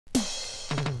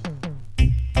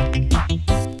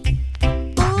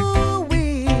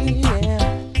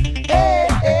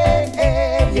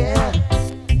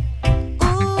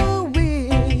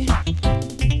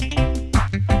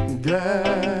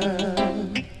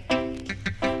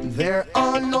There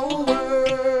are no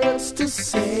words to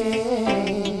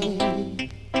say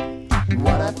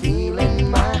what I feel in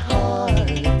my heart.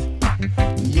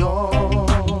 You're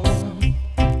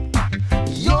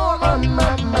on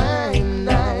my mind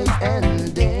night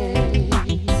and day,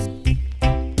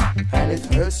 and it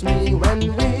hurts me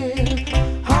when we're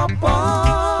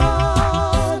apart.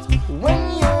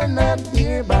 When you're not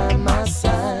here by my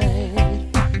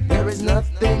side, there is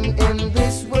nothing in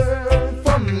this world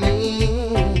for me.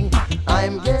 I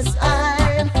guess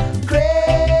I'm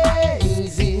crazy,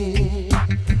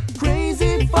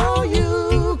 crazy for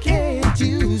you, can't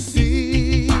you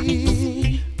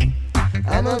see?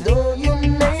 And although you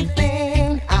may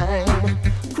think I'm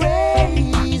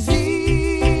crazy,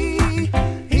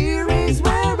 here is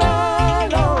where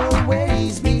I'll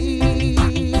always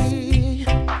be.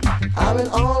 I will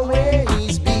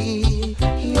always be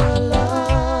your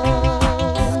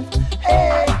love.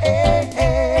 Hey, hey,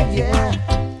 hey, yeah.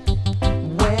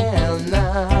 Well,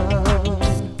 now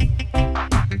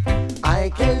I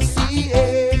can see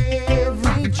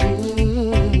every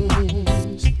dream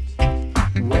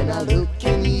when I look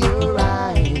in your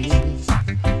eyes.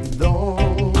 Though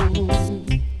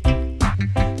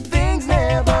things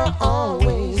never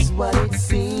always what it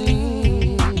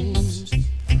seems,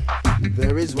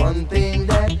 there is one thing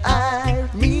that I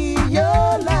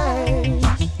realize,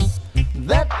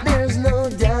 that there's no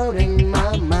doubt in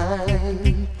my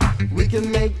mind. We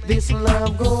can make this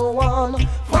love go on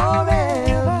forever.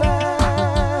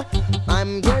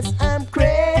 Guess I'm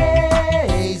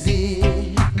crazy,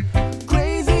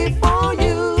 crazy for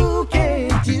you,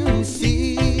 can't you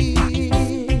see?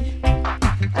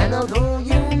 And although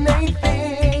you may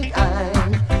think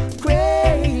I'm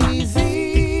crazy,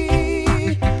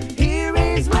 here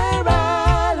is where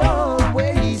I'll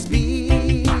always be.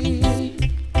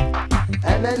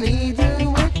 And I need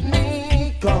you with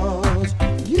me, 'cause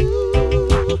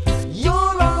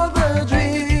you're all the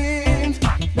dreams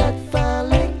that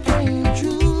finally came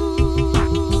true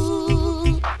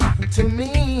to me.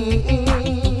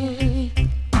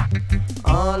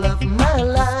 All of my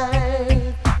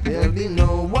life, there'll be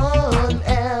no one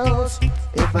else.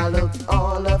 If I looked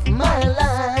all of my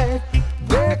life,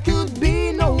 there could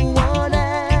be no one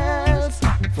else.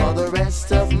 For the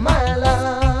rest of my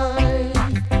life,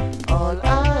 all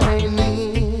I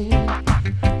need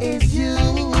is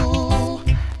you.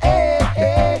 Hey,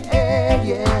 hey, hey,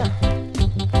 yeah.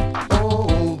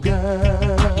 Oh,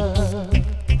 girl,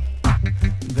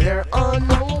 there are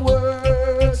no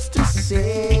words to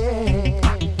say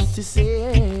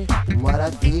what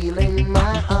I feel in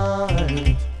my heart.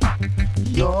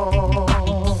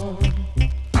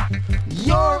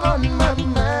 You're on my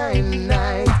mind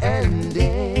night and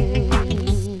day,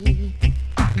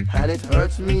 and it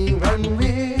hurts me when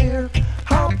we're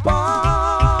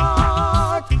apart.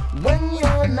 When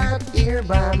you're not here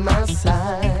by my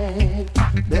side,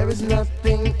 there is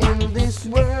nothing in this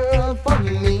world for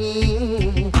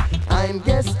me. I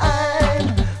guess